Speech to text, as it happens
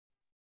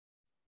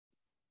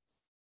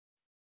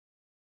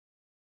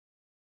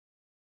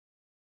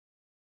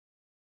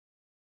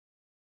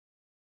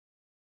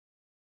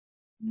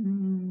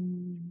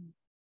Mm.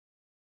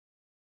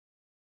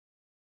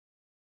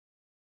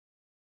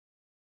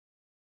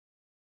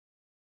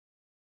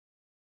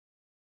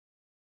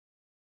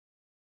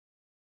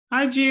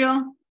 Hi,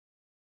 Jill.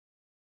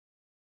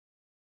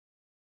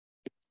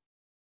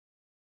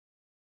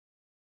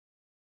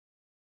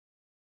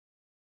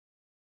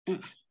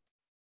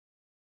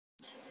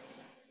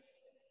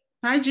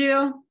 Hi,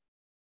 Jill.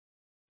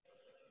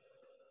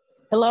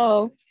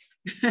 Hello.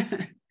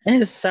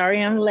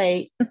 Sorry I'm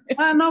late.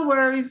 No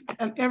worries.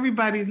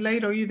 Everybody's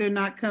late or either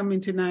not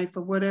coming tonight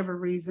for whatever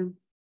reason.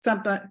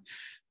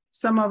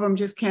 Some of them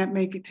just can't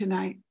make it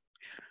tonight.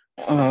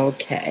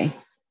 Okay.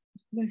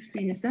 Let's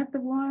see. Is that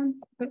the one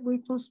that we're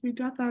supposed to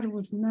be? I thought it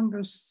was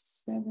number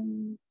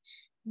 7.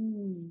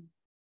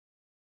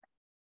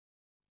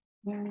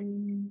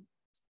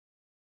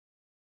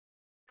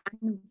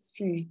 Let's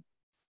see.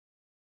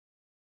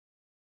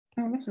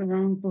 Oh, that's the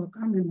wrong book.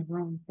 I'm in the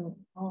wrong book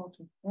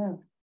altogether.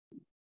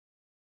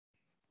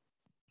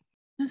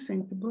 This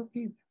ain't the book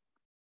either.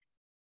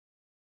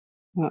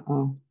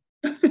 Uh-oh.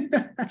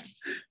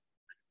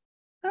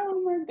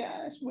 Oh my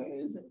gosh, where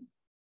is it?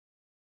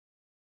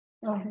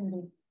 Oh, here it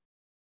is.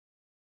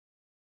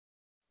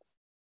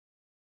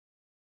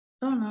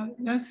 Oh no,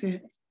 that's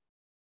it.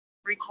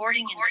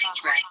 Recording in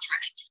progress.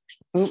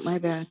 Oh, my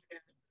bad.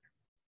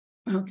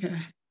 Okay.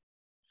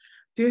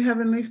 Dear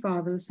Heavenly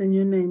Father, it's in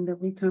your name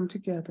that we come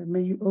together.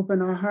 May you open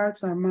our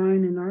hearts, our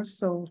mind, and our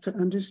soul to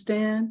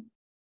understand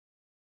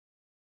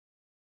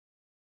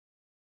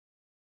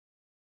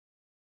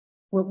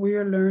what we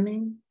are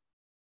learning,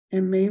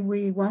 and may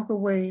we walk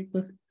away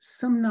with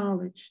some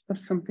knowledge of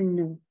something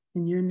new.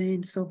 In your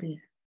name, so be it.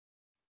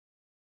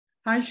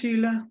 Hi,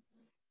 Sheila.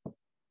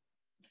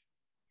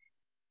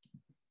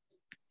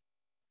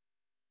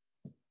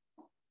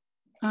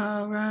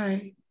 All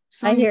right.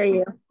 I hear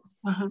you.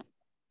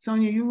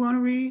 Sonia, you want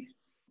to read?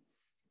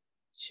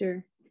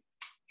 Sure.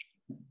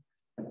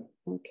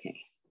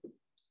 Okay.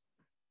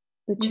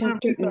 The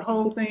chapter is the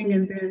whole 16. thing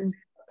and then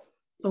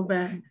go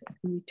back.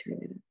 Let me turn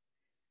it up.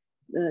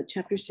 The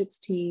chapter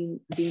 16,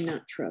 be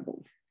not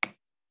troubled.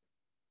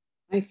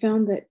 I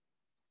found that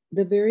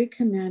the very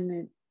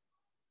commandment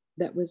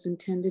that was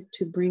intended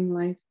to bring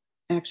life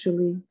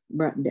actually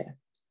brought death.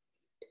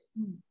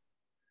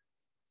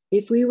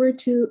 If we were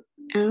to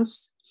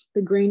ask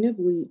the grain of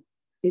wheat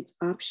its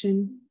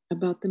option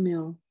about the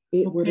mill,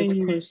 it would, of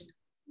course.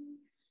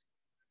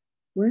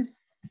 What?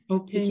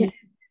 Opinion.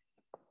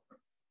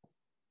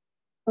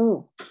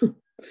 Oh,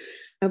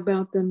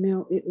 about the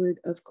mill, it would,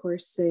 of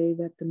course, say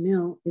that the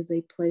mill is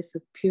a place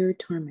of pure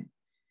torment.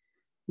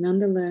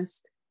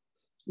 Nonetheless,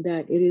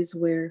 that it is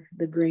where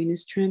the grain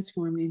is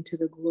transformed into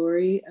the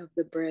glory of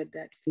the bread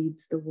that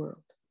feeds the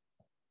world.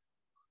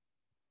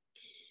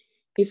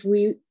 If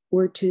we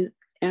were to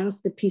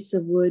ask a piece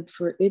of wood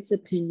for its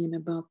opinion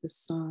about the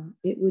saw,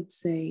 it would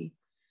say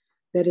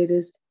that it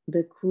is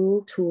the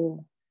cruel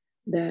tool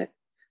that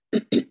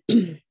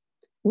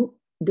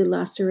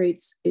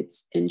delacerates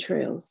its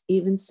entrails.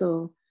 Even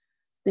so,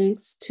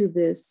 thanks to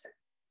this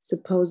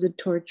supposed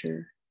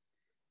torture,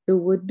 the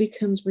wood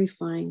becomes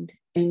refined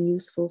and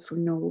useful for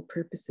noble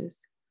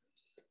purposes.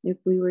 If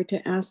we were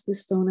to ask the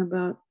stone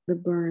about the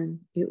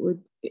burn, it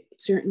would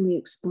certainly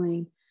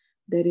explain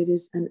that it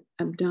is an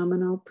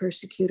abdominal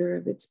persecutor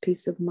of its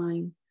peace of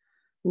mind,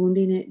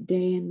 wounding it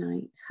day and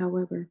night.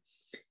 However,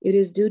 it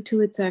is due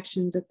to its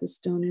actions that the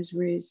stone is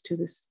raised to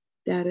the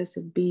status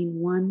of being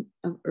one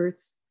of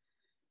earth's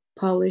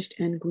polished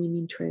and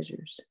gleaming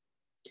treasures.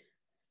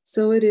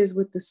 So it is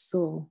with the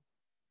soul.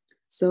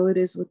 So it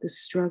is with the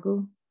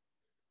struggle.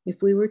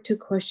 If we were to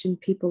question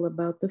people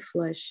about the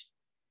flesh,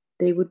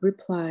 they would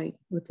reply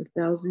with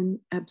 1,000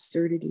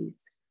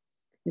 absurdities.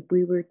 If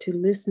we were to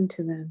listen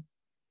to them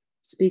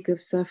speak of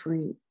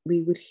suffering,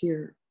 we would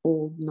hear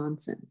old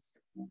nonsense.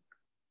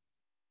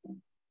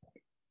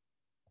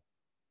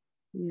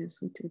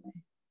 Yes, what did they?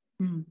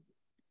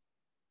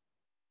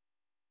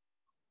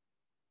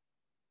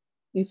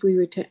 If we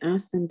were to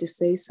ask them to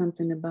say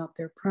something about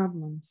their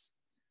problems,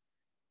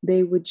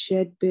 they would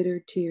shed bitter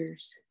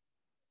tears.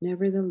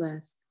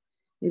 Nevertheless,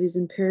 it is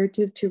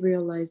imperative to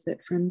realize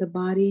that from the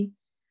body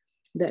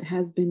that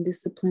has been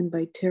disciplined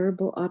by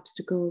terrible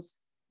obstacles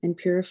and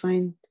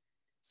purifying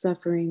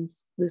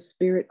sufferings, the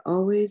spirit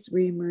always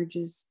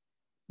reemerges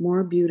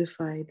more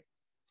beautified,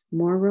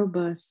 more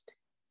robust,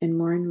 and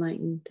more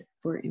enlightened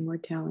for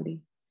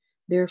immortality.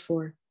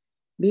 Therefore,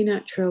 be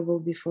not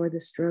troubled before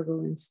the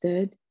struggle.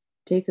 Instead,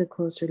 take a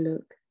closer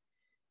look.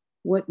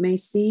 What may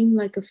seem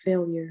like a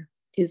failure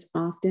is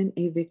often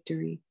a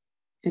victory,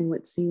 and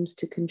what seems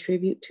to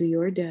contribute to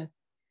your death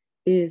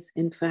is,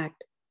 in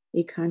fact,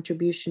 a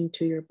contribution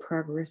to your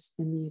progress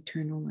in the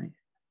eternal life.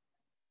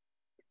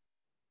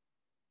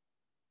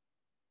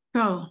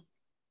 Oh.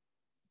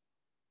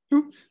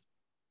 Oops.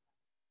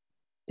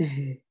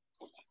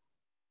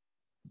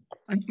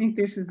 I think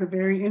this is a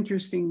very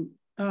interesting.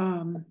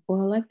 Well, I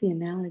like the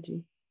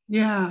analogy.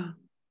 Yeah,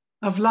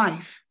 of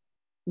life.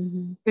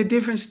 Mm-hmm. The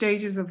different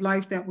stages of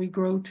life that we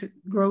grow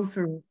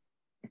through.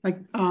 Like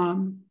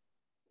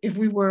if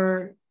we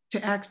were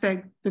to ask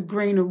that the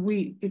grain of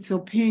wheat, its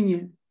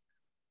opinion.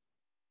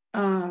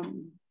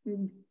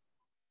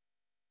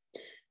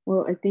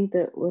 Well, I think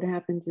that what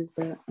happens is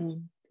that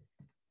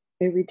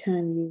every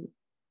time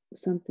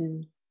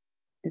something,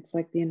 it's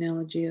like the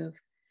analogy of,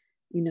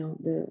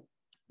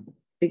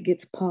 it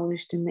gets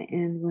polished in the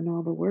end when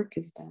all the work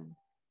is done.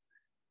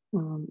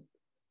 And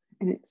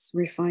it's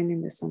refined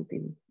into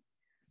something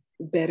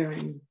better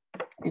and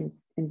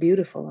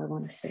beautiful, I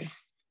want to say.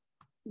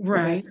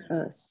 Right. So that's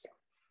us.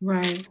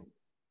 Right.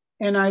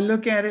 And I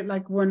look at it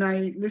like when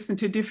I listen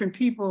to different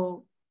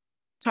people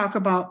talk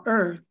about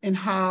earth and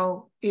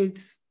how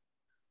it's,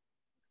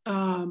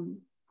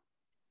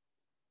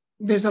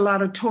 there's a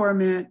lot of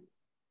torment.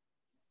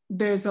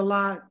 There's a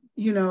lot,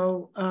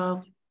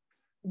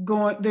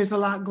 there's a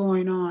lot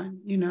going on,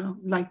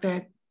 like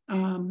that,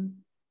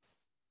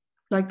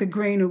 like the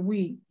grain of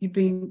wheat,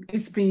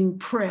 it's being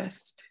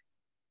pressed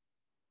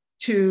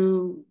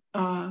to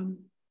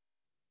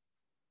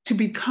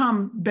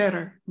become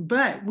better.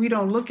 But we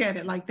don't look at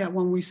it like that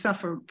when we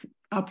suffer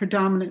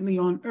predominantly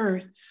on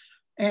earth,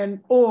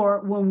 or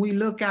when we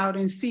look out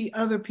and see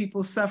other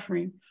people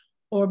suffering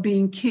or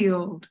being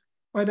killed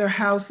or their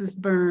houses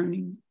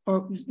burning,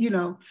 or,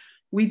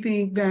 we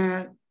think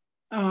that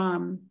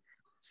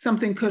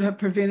something could have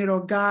prevented,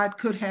 or God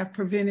could have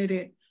prevented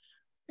it,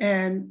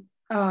 and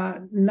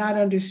not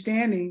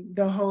understanding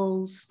the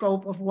whole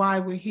scope of why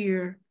we're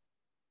here,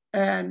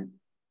 and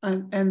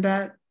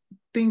that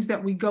things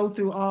that we go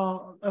through,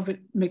 all of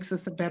it makes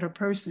us a better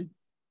person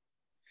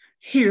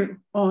here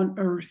on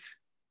earth.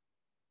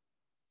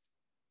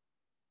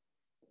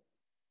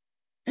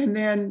 And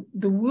then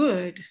the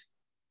wood,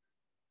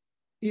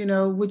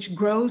 which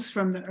grows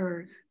from the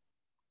earth.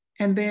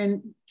 And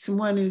then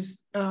someone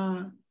is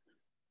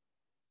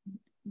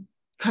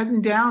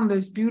cutting down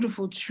this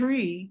beautiful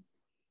tree,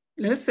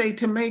 let's say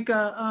to make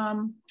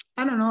a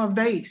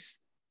vase.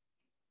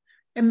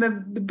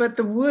 But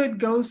the wood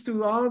goes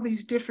through all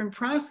these different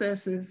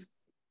processes.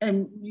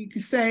 And you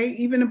could say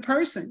even a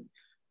person,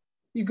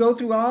 you go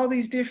through all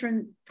these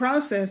different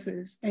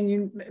processes and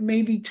you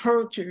may be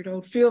tortured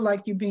or feel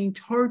like you're being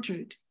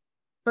tortured,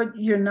 but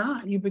you're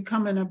not. You're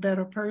becoming a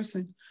better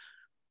person.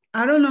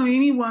 I don't know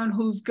anyone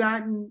who's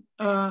gotten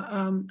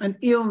an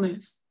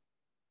illness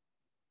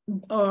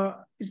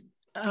or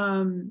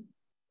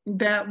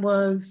that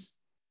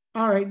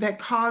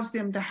caused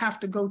them to have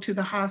to go to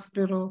the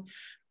hospital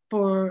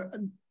for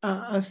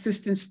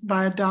assistance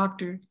by a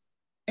doctor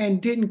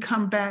and didn't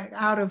come back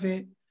out of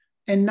it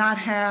and not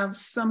have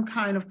some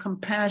kind of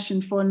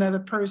compassion for another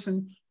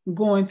person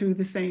going through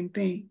the same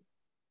thing.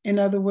 In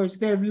other words,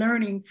 they're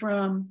learning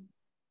from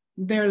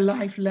their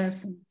life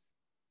lessons,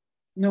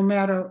 no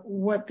matter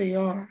what they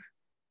are.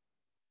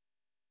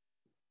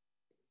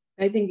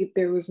 I think if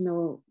there was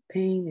no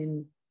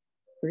pain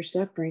or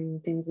suffering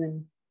and things,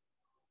 then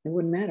it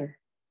wouldn't matter.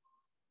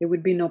 There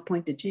would be no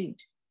point to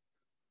change.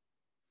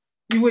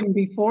 You wouldn't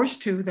be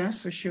forced to,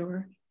 that's for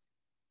sure.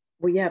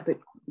 Well, yeah, but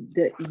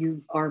that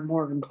you are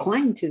more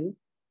inclined to.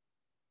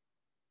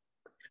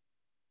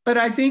 But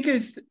I think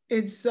it's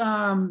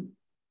kind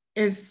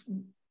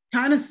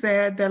of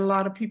sad that a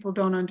lot of people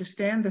don't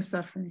understand the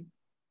suffering.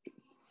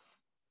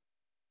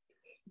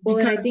 Well,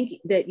 and I think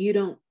that you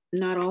don't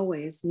not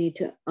always need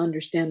to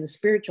understand the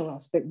spiritual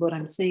aspect. What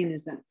I'm saying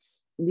is that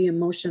the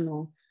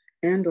emotional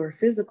and or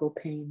physical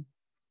pain,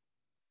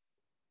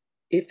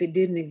 if it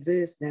didn't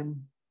exist,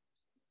 then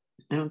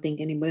I don't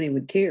think anybody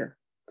would care.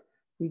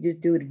 You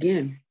just do it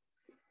again.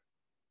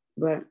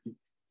 But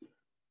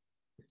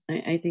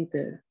I think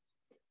the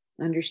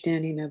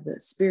understanding of the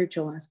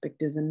spiritual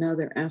aspect is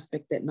another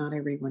aspect that not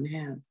everyone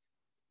has.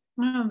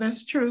 Well,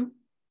 that's true.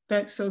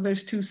 So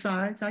there's two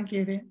sides. I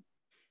get it.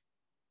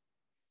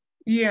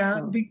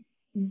 Yeah.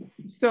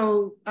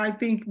 So I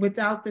think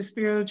without the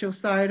spiritual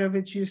side of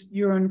it,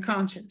 you're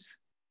unconscious.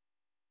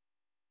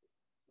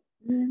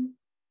 Mm-hmm.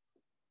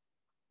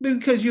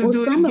 Because you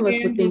do some of us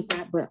would think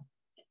that, but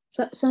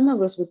some of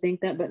us would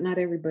think that, but not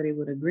everybody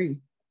would agree.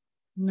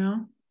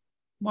 No?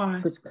 Why?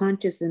 Because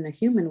conscious in a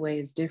human way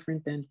is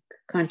different than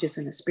conscious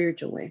in a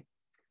spiritual way.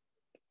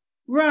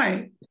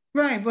 Right.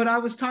 But I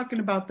was talking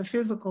about the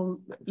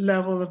physical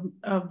level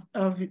of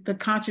the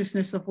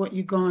consciousness of what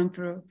you're going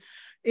through.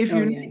 If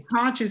you're not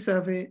conscious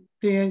of it,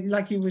 then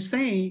like you were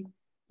saying,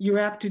 you're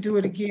apt to do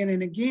it again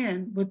and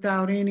again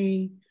without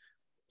any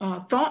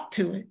thought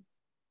to it.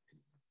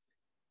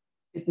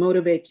 It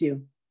motivates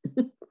you.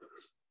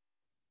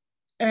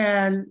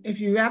 And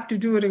if you have to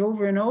do it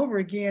over and over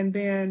again,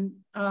 then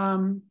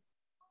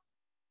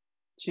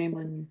shame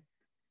on you.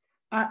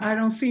 I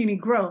don't see any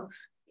growth.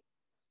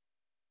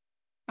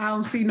 I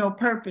don't see no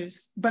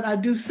purpose, but I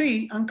do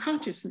see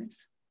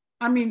unconsciousness.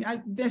 I mean,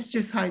 that's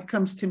just how it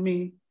comes to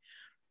me.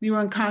 You're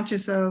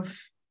unconscious of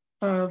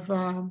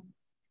the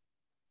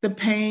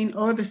pain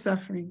or the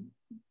suffering,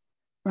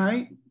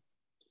 right?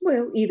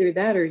 Well, either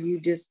that or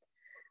you just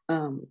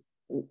don't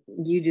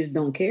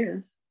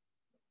care.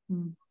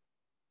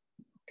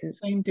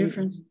 Same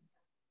difference.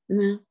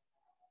 Mm-hmm.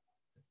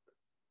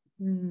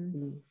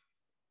 Mm-hmm.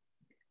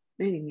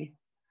 Anyway.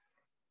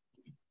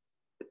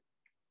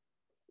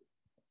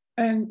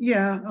 And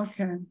yeah,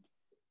 okay.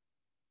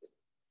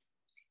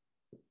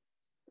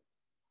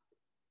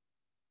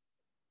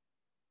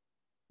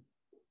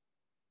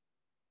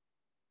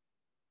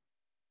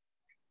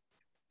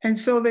 And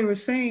so they were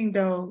saying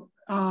though,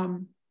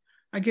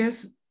 I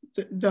guess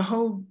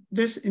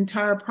this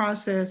entire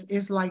process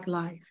is like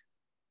life,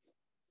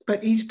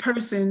 but each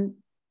person,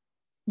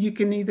 you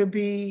can either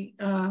be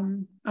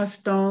a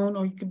stone,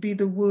 or you could be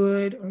the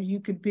wood, or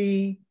you could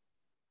be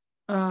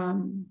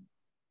um,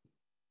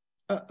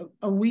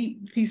 a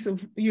wheat piece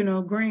of,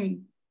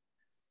 grain.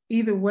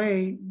 Either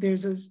way,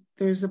 there's a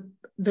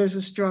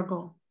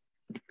struggle.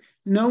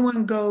 No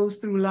one goes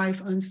through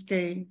life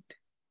unscathed,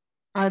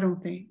 I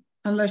don't think,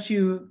 unless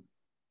you're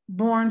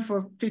born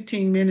for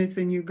 15 minutes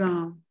and you're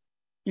gone,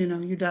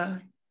 you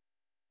die.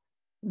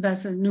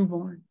 That's a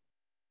newborn.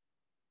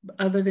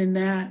 Other than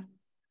that,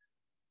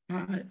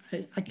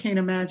 I can't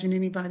imagine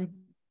anybody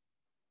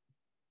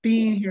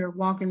being here,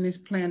 walking this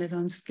planet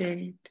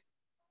unscathed.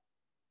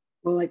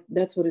 Well, like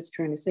that's what it's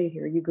trying to say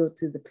here. You go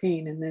through the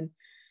pain and then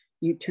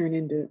you turn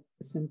into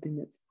something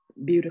that's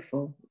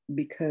beautiful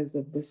because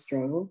of the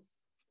struggle.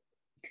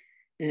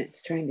 And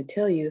it's trying to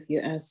tell you, if you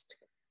asked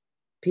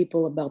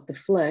people about the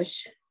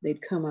flesh,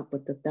 they'd come up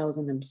with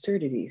 1,000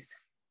 absurdities.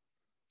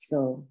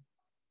 So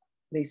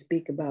they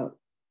speak about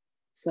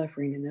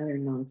suffering and other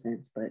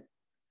nonsense, but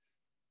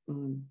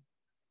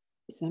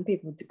some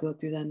people to go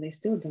through that and they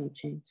still don't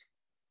change.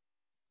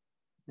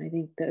 I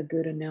think that a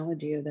good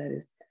analogy of that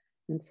is,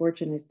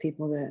 unfortunately, is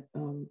people that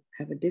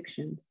have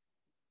addictions.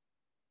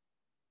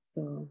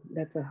 So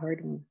that's a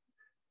hard one.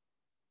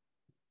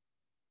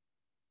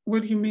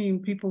 What do you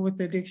mean, people with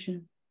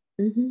addiction?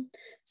 Mm-hmm.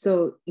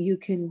 So you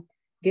can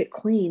get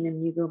clean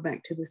and you go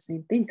back to the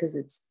same thing because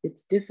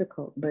it's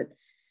difficult, but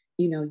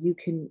you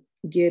can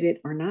get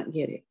it or not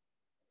get it.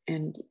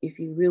 And if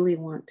you really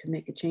want to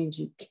make a change,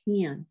 you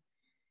can.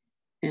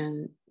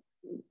 And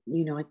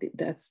I think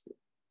that's,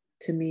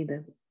 to me,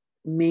 the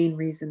main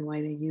reason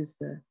why they use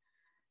the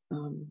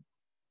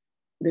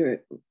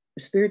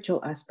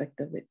spiritual aspect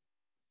of it.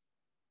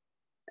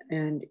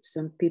 And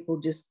some people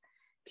just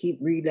keep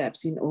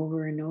relapsing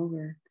over and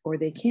over, or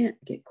they can't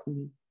get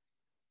clean,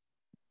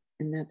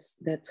 and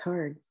that's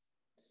hard.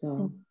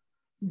 So,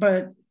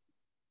 but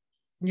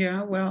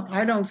yeah, well,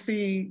 I don't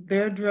see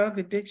their drug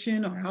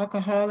addiction or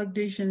alcohol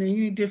addiction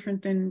any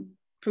different than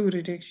food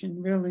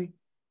addiction, really.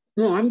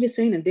 No, I'm just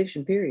saying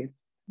addiction, period.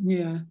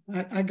 Yeah,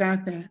 I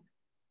got that.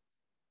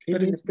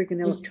 Even the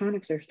freaking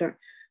electronics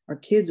our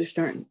kids are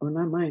starting, or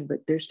not mine,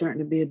 but they're starting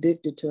to be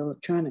addicted to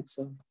electronics.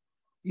 So,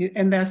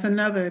 and that's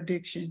another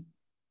addiction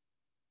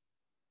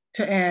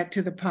to add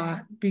to the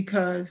pot,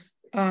 because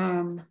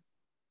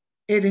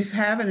it is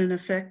having an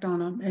effect on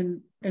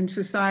them, and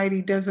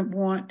society doesn't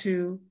want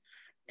to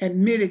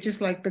admit it,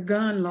 just like the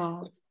gun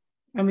laws.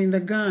 I mean,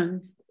 the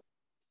guns,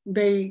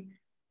 they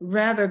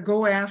rather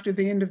go after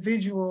the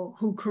individual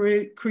who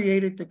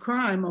created the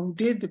crime or who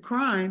did the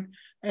crime,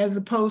 as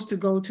opposed to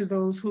go to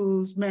those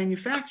who's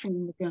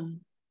manufacturing the gun,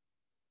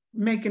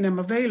 making them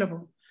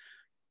available.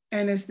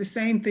 And it's the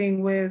same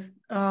thing with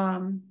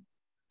what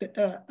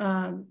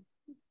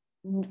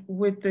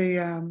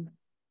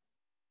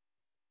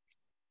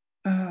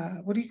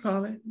do you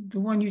call it? The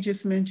one you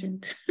just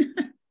mentioned,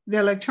 the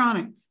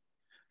electronics.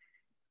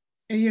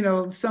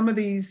 And some of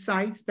these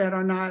sites that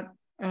are not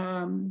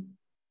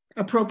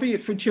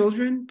appropriate for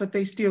children, but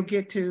they still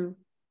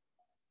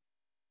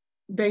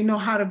they know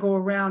how to go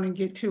around and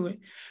get to it.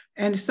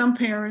 And some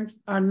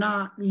parents are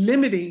not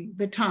limiting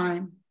the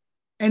time,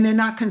 and they're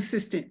not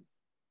consistent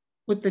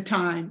with the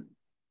time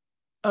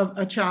of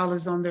a child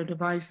is on their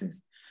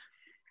devices.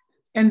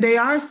 And they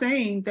are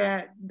saying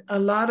that a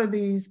lot of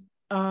these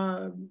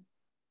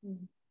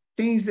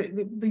things,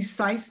 these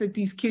sites that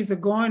these kids are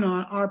going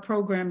on, are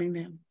programming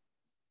them.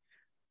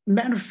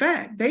 Matter of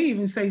fact, they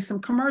even say some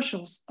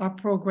commercials are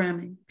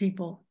programming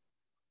people.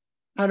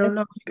 I don't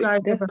know if you guys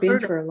that's ever been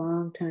heard for of a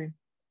long time.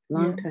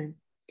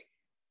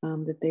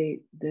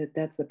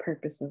 That's the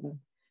purpose of them.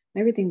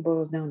 Everything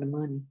boils down to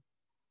money.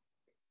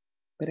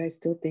 But I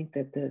still think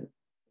that the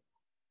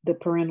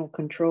parental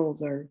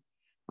controls are,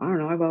 I don't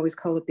know, I've always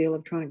called it the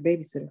electronic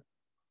babysitter.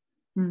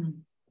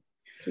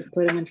 Just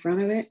put them in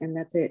front of it and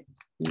that's it.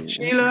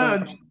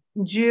 Sheila,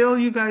 Jill,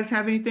 you guys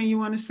have anything you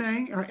want to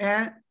say or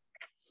add?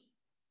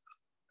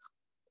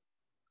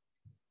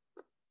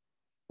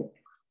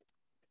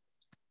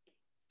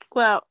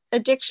 Well,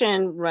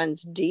 addiction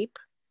runs deep.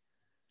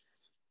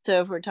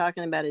 So if we're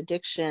talking about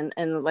addiction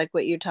and like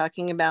what you're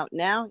talking about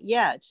now,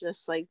 yeah, it's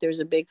just like there's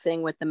a big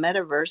thing with the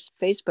metaverse,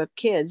 Facebook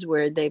Kids,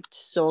 where they've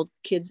sold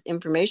kids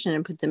information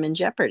and put them in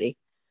jeopardy,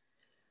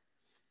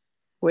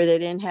 where they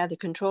didn't have the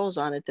controls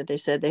on it that they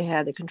said they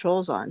had the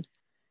controls on.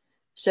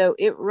 So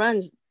it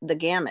runs the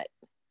gamut.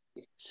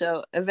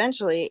 So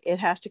eventually it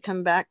has to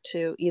come back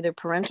to either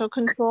parental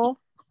control,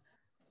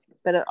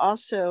 but it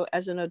also,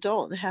 as an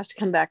adult, it has to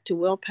come back to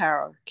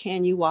willpower.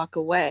 Can you walk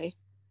away?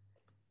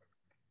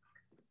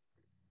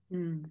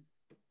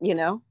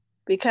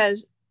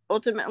 Because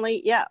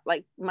ultimately, yeah,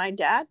 like my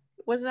dad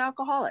was an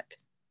alcoholic.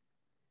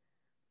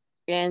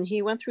 And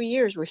he went through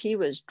years where he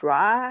was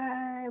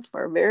dry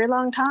for a very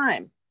long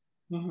time,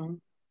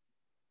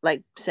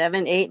 like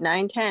 7, 8,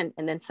 9, 10.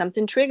 And then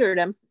something triggered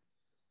him,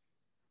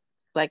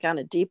 like on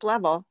a deep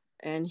level,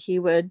 and he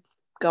would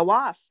go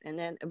off. And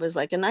then it was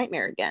like a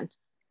nightmare again.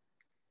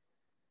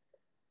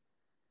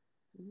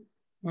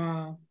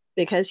 Wow.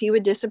 Because he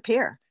would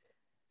disappear.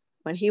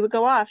 When he would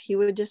go off, he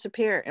would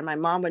disappear, and my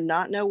mom would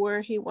not know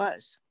where he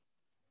was.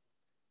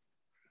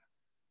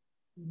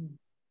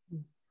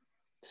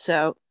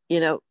 So,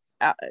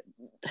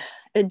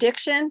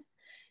 addiction,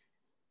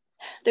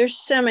 there's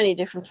so many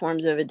different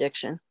forms of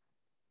addiction.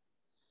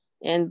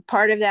 And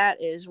part of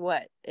that is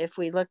what? If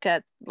we look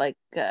at like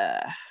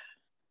the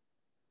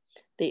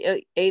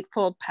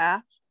Eightfold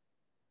Path,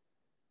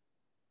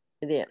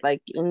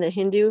 like in the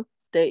Hindu,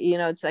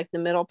 it's like the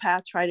middle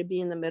path, try to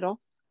be in the middle.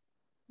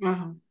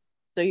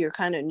 So you're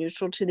kind of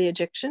neutral to the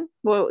addiction.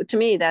 Well, to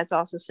me, that's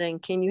also saying,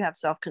 can you have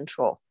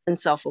self-control and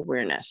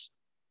self-awareness?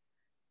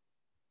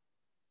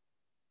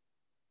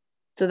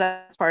 So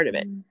that's part of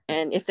it.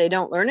 And if they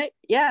don't learn it,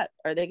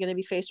 are they going to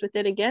be faced with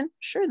it again?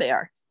 Sure they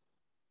are.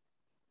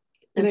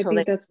 And I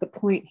think that's the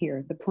point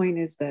here. The point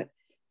is that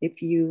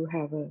if you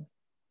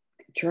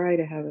try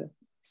to have a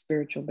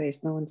spiritual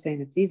base, no one's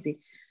saying it's easy.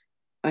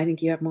 I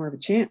think you have more of a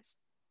chance.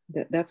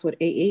 That's what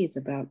AA is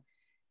about.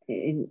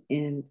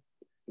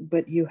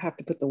 But you have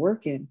to put the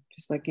work in,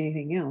 just like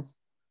anything else.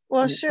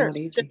 Well, sure.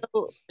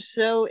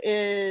 So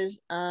is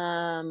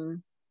A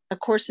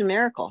Course in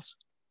Miracles.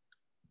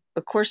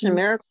 A Course in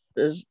Miracles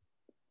is,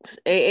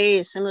 AA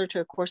is similar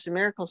to A Course in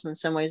Miracles in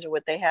some ways, or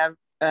what they have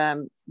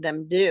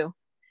them do.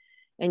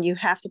 And you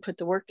have to put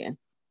the work in.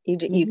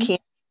 You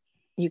can't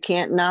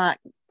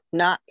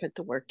not put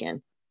the work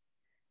in.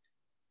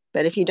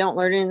 But if you don't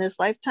learn it in this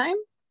lifetime,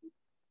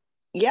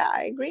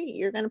 I agree.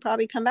 You're going to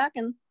probably come back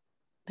and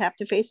have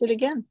to face it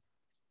again.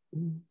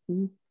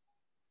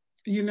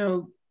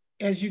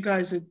 As you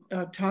guys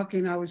are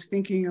talking, I was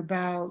thinking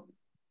about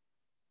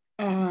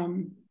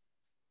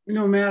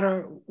no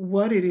matter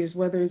what it is,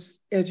 whether it's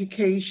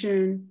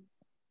education,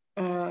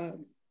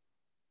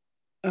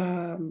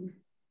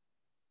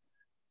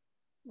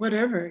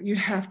 whatever, you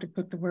have to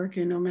put the work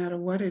in no matter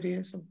what it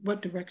is, or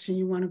what direction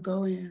you want to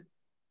go in.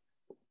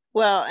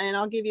 Well, and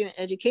I'll give you an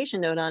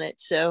education note on it.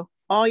 So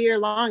all year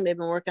long, they've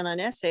been working on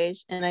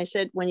essays. And I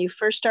said, when you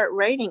first start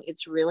writing,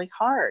 it's really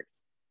hard.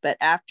 But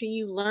after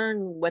you learn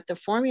what the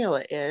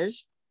formula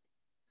is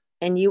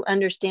and you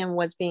understand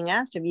what's being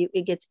asked of you,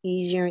 it gets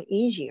easier and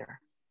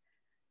easier.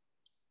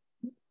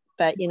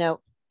 But, and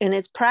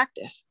it's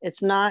practice.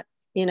 It's not,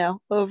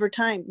 over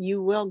time,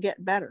 you will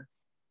get better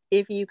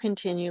if you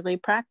continually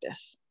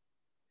practice.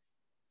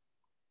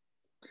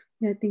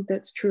 Yeah, I think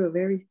that's true of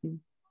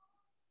everything.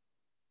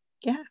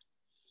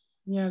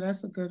 Yeah,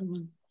 that's a good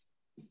one.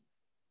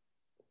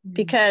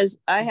 Because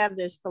I have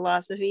this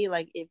philosophy,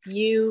 like if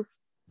you've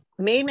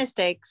made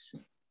mistakes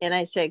and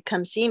I say,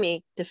 come see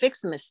me to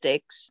fix the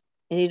mistakes,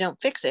 and you don't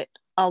fix it,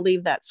 I'll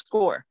leave that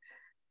score.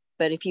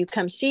 But if you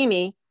come see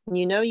me and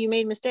you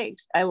made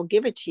mistakes, I will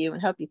give it to you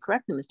and help you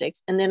correct the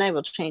mistakes. And then I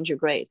will change your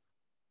grade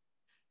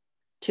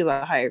to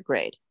a higher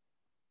grade.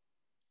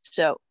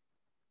 So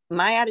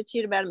my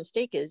attitude about a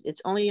mistake is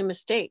it's only a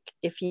mistake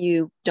if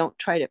you don't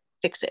try to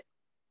fix it.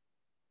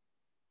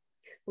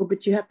 Well,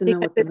 but you have to know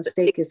what the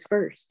mistake is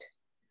first.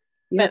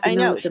 You have to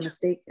know what the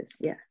mistake is.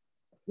 Yeah.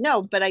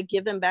 No, but I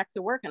give them back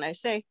to work and I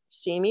say,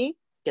 see me,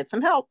 get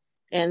some help,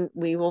 and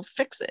we will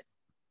fix it.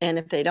 And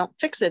if they don't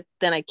fix it,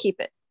 then I keep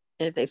it.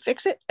 And if they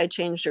fix it, I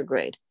change their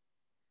grade.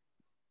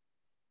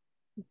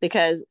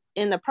 Because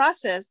in the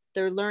process,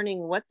 they're learning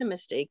what the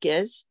mistake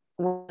is,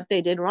 what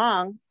they did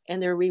wrong,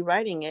 and they're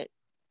rewriting it.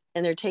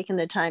 And they're taking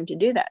the time to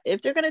do that.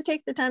 If they're going to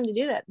take the time to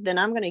do that, then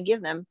I'm going to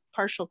give them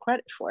partial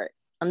credit for it.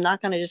 I'm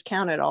not going to just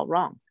count it all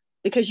wrong.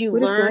 Because you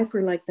learn. What if life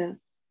were like that?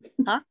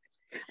 Huh?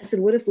 I said,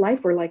 what if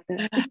life were like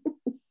that?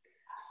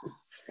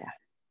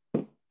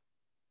 Yeah.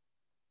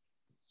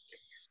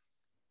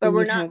 But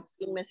we're not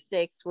making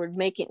mistakes. We're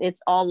making,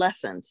 it's all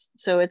lessons.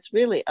 So it's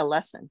really a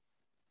lesson.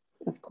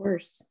 Of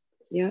course.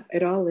 Yeah,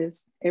 it all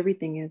is.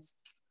 Everything is.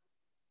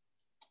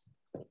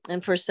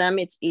 And for some,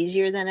 it's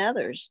easier than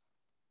others.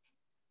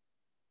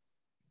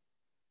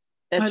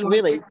 That's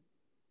really.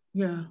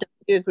 Yeah. Do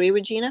you agree,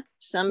 Regina?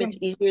 Some it's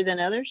easier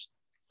than others?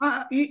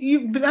 But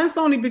that's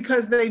only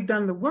because they've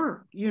done the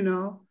work,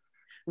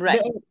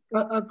 Right.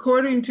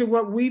 According to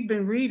what we've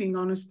been reading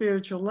on a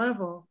spiritual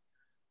level,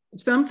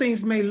 some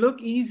things may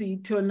look easy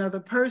to another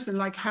person,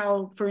 like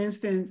how, for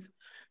instance,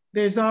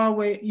 there's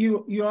always,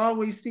 you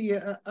always see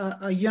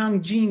a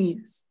young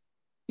genius,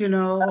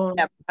 or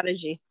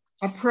prodigy.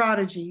 A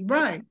prodigy,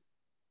 right.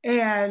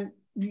 And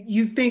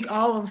you think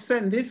all of a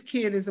sudden this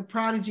kid is a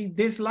prodigy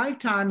this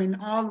lifetime, and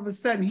all of a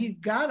sudden he's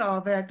got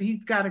all that,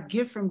 he's got a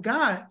gift from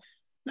God.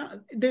 No,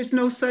 there's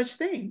no such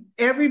thing.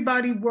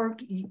 Everybody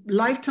worked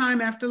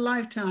lifetime after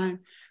lifetime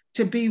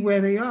to be where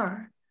they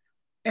are.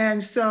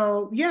 And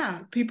so,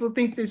 people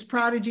think this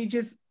prodigy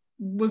just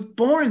was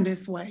born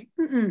this way.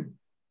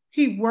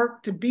 He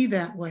worked to be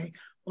that way,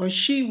 or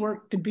she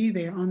worked to be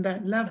there on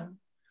that level.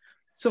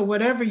 So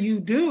whatever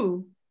you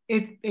do,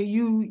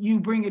 you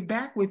bring it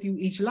back with you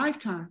each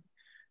lifetime.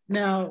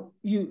 Now,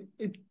 you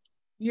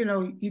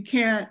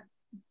can't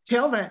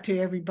tell that to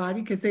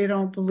everybody because they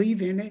don't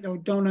believe in it or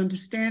don't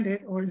understand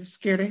it or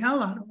scare the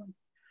hell out of them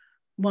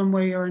one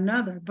way or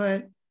another.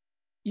 But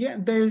yeah,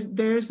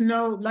 there's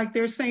no, like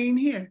they're saying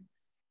here,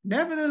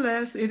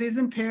 nevertheless, it is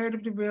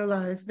imperative to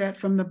realize that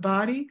from the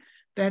body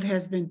that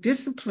has been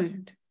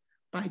disciplined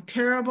by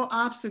terrible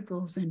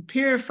obstacles and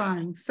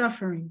purifying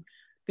suffering,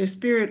 the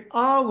spirit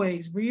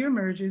always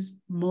reemerges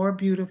more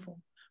beautiful,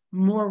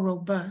 more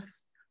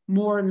robust,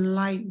 more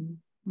enlightened,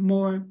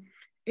 more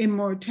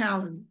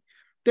immortality.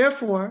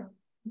 Therefore,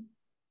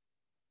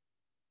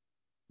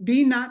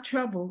 be not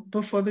troubled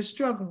before the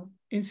struggle.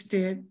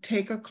 Instead,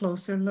 take a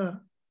closer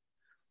look.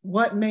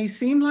 What may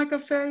seem like a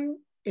failure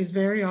is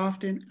very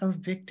often a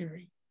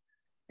victory.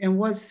 And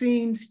what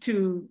seems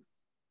to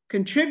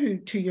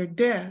contribute to your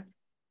death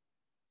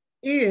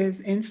is,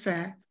 in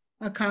fact,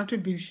 a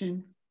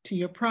contribution to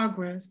your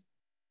progress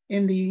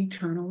in the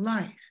eternal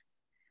life.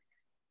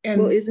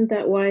 And well, isn't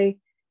that why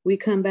we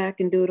come back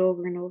and do it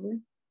over and over?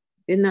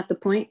 Isn't that the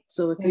point?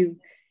 So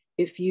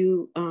if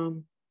you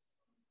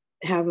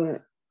have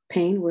a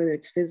pain, whether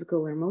it's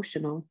physical or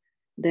emotional,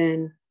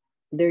 then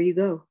there you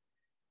go.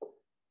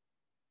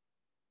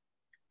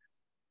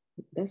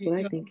 That's what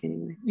I think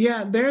anyway.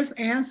 Yeah, there's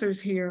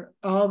answers here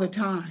all the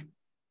time.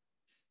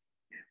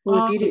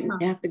 Well, if you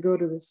didn't have to go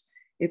to this,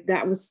 if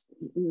that was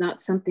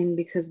not something,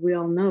 because we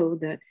all know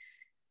that,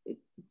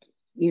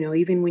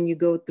 even when you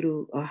go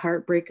through a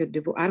heartbreak, a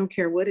divorce, I don't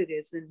care what it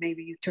is, then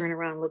maybe you turn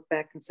around, look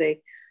back and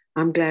say,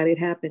 I'm glad it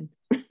happened.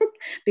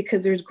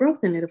 Because there's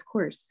growth in it, of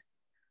course.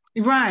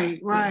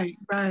 Right.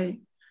 Can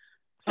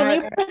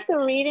you put the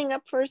reading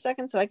up for a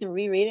second so I can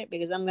reread it?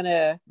 Because I'm going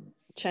to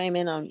chime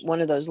in on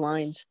one of those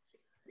lines.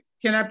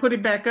 Can I put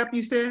it back up,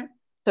 you said?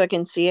 So I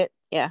can see it?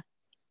 Yeah.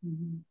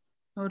 Mm-hmm.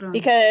 Hold on.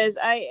 Because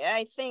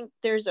I think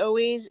there's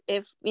always,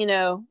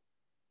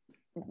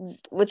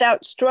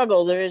 without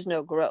struggle, there is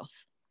no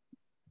growth.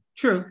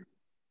 True.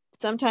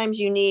 Sometimes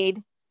you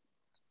need,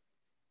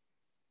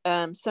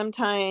 so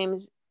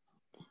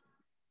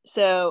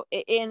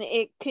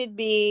it could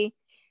be,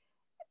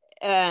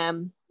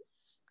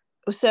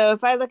 so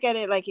if I look at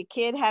it like a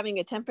kid having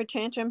a temper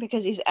tantrum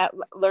because he's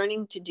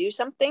learning to do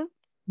something,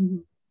 mm-hmm.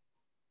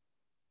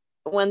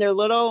 When they're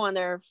little, when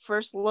they're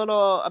first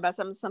little about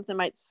something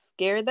might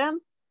scare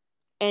them.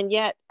 And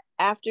yet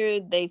after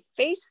they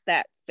face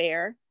that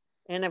fear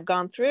and have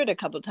gone through it a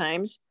couple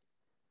times,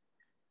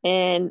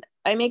 and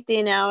I make the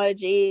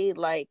analogy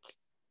like,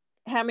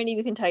 how many of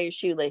you can tie your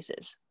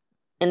shoelaces?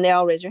 And they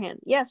all raise their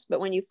hand. Yes,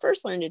 but when you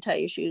first learned to tie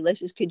your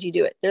shoelaces, could you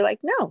do it? They're like,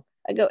 no.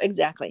 I go,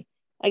 exactly.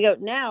 I go,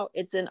 now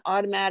it's an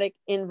automatic,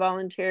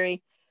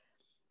 involuntary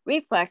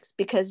reflex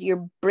because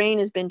your brain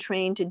has been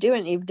trained to do it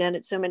and you've done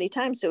it so many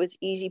times. So it's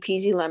easy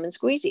peasy lemon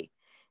squeezy.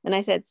 And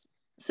I said,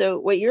 so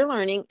what you're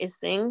learning is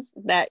things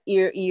that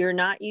you're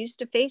not used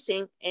to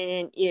facing,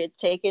 and it's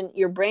taken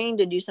your brain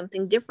to do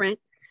something different.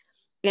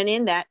 And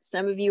in that,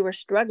 some of you are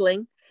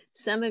struggling.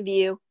 Some of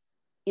you're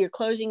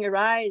closing your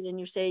eyes and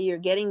you say you're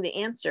getting the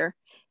answer,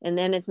 and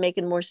then it's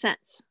making more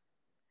sense.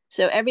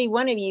 So every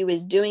one of you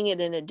is doing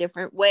it in a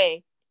different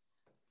way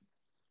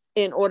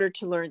in order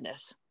to learn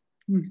this.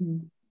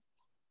 Mm-hmm.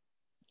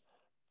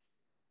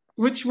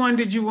 Which one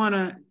did you want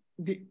to,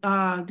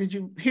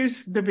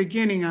 here's the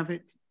beginning of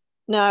it.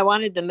 No, I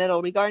wanted the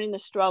middle regarding the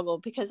struggle,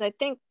 because I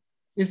think.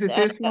 Is it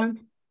this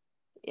one?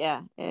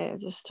 Yeah.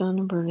 Just on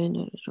the burden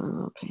of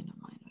pain of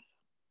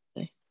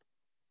mind.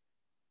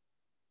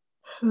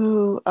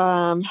 Who,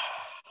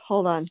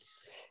 hold on.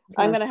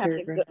 I'm going to have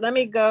to, let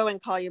me go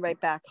and call you right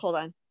back. Hold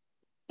on.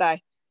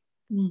 Bye.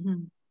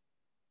 Mm-hmm.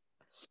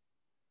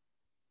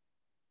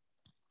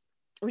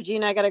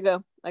 Regina, I got to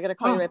go. I got to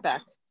call you right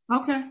back.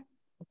 Okay.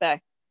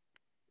 Bye.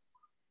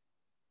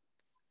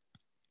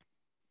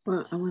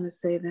 Well, I want to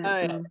say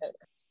that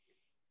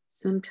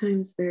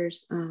sometimes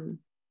there's,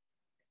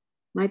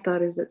 my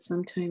thought is that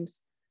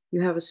sometimes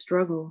you have a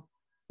struggle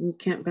and you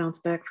can't bounce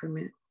back from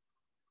it.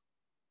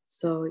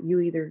 So you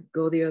either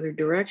go the other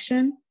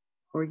direction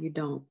or you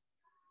don't.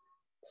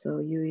 So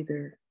you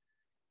either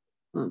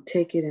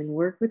take it and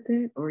work with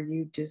it, or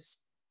you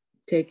just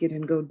take it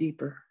and go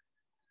deeper.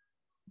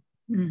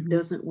 Mm-hmm. It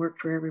doesn't work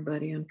for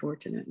everybody,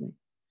 unfortunately.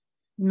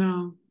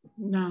 No.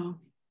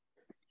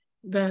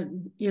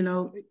 That,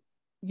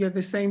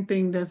 the same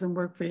thing doesn't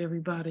work for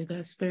everybody.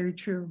 That's very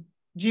true.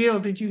 Jill,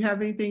 did you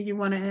have anything you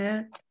want to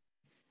add?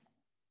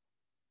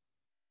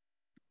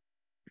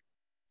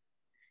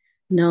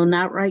 No,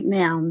 not right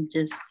now. I'm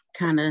just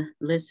kind of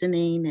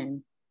listening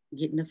and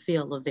getting a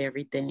feel of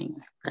everything.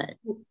 But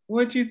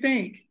what you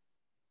think?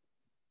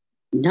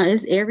 No,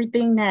 it's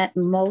everything that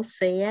Mo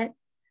said.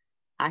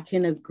 I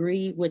can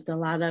agree with a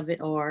lot of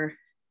it, or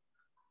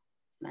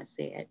I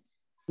said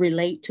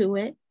relate to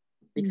it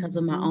because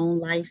of my own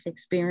life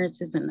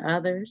experiences and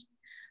others.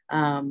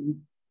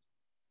 And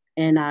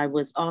I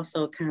was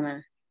also kind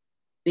of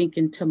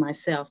thinking to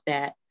myself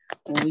that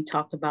when we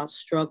talked about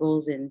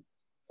struggles and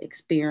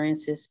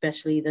experiences,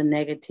 especially the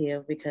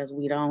negative, because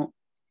we don't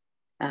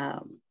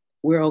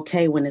we're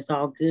okay when it's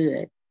all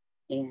good.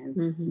 And,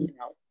 you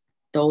know,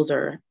 those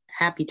are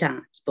happy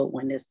times. But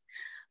when it's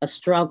a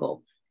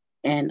struggle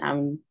and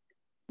I'm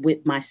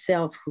with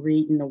myself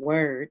reading the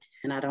word,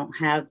 and I don't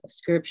have the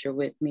scripture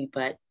with me,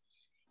 but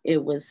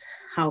it was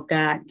how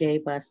God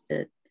gave us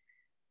the,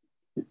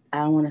 I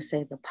don't want to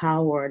say the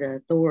power or the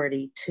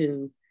authority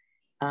to,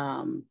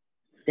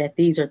 that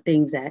these are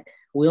things that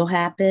will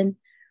happen,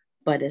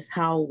 but it's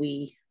how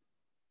we,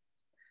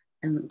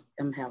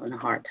 I'm having a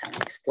hard time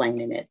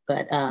explaining it,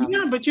 but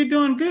yeah, but you're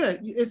doing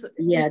good.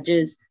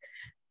 Just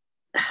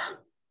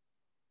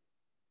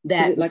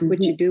that, like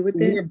what you do with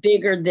it, we're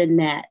bigger than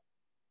that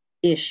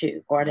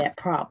issue or that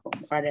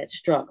problem or that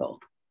struggle,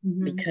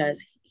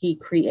 because he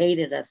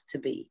created us to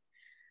be.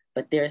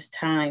 But there's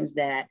times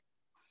that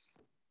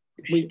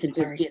we can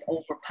just get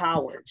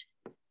overpowered,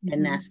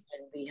 and that's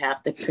when we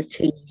have to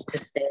continue to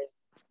stay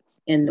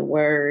in the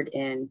word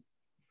and,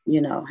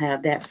 you know,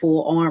 have that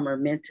full armor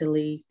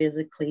mentally,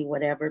 physically,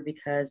 whatever,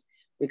 because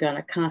we're going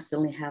to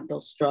constantly have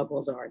those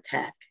struggles or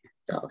attack.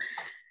 So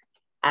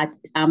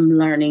I'm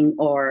learning,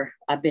 or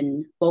I've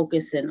been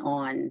focusing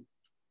on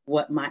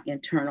what my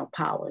internal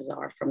powers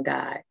are from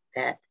God,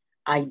 that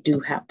I do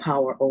have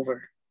power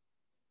over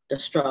the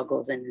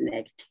struggles and the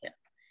negative.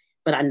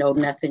 But I know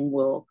nothing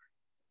will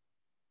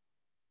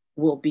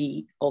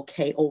be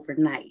okay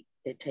overnight.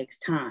 It takes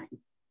time.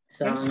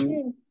 Some,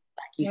 like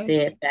you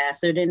said,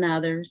 faster than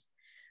others.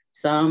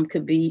 Some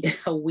could be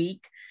a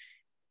week.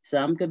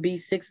 Some could be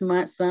 6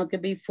 months. Some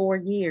could be 4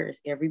 years.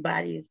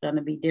 Everybody is going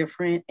to be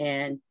different.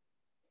 And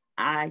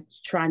I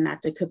try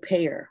not to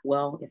compare.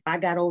 Well, if I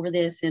got over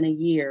this in a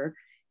year,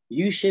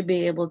 you should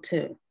be able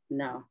to.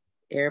 No,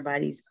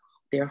 everybody's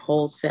their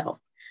whole self.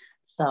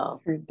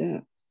 So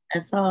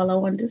that's all I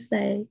wanted to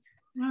say.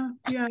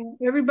 Yeah,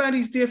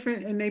 everybody's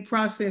different and they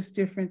process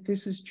different.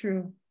 This is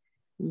true.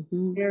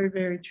 Very,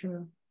 very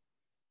true.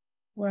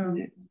 Wow.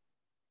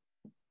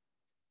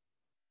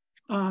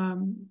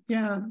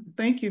 Yeah,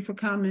 thank you for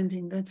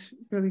commenting. That's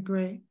really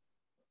great.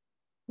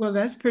 Well,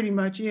 that's pretty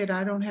much it.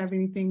 I don't have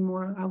anything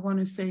more I want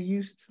to say.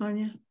 You,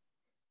 Sonia?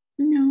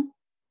 No.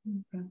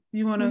 Okay.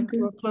 You want to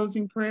do a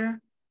closing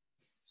prayer?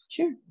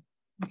 Sure.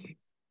 Okay.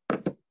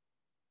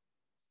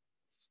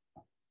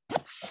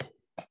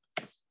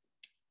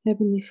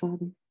 Heavenly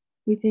Father,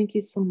 we thank you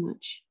so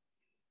much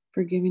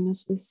for giving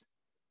us this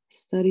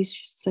study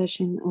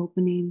session,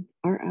 opening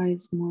our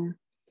eyes more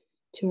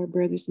to our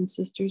brothers and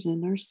sisters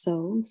and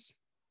ourselves.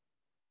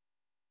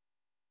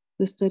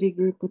 The study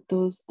group with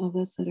those of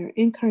us that are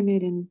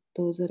incarnate and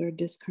those that are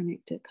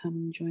disconnected, come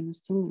and join us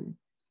to learn.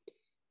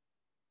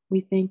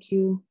 We thank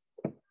you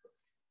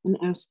and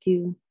ask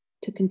you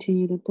to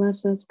continue to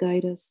bless us,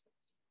 guide us,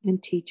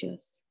 and teach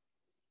us.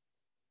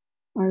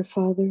 Our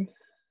Father,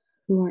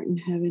 who art in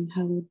heaven,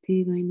 hallowed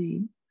be thy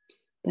name.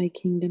 Thy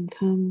kingdom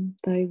come,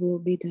 thy will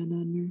be done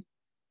on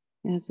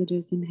earth as it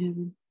is in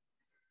heaven.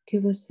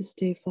 Give us this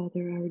day,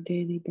 Father, our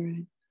daily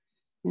bread,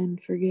 and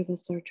forgive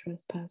us our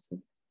trespasses,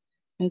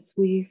 as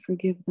we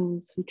forgive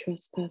those who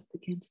trespass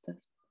against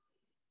us.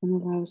 And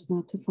allow us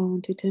not to fall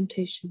into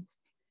temptation,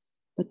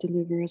 but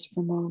deliver us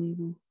from all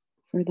evil.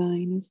 For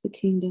thine is the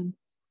kingdom,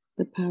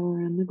 the power,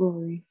 and the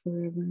glory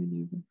forever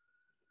and ever.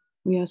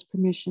 We ask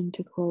permission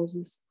to close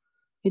this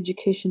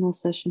educational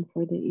session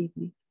for the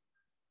evening.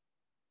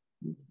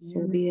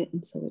 So be it,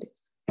 and so it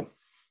is.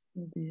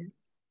 So be it.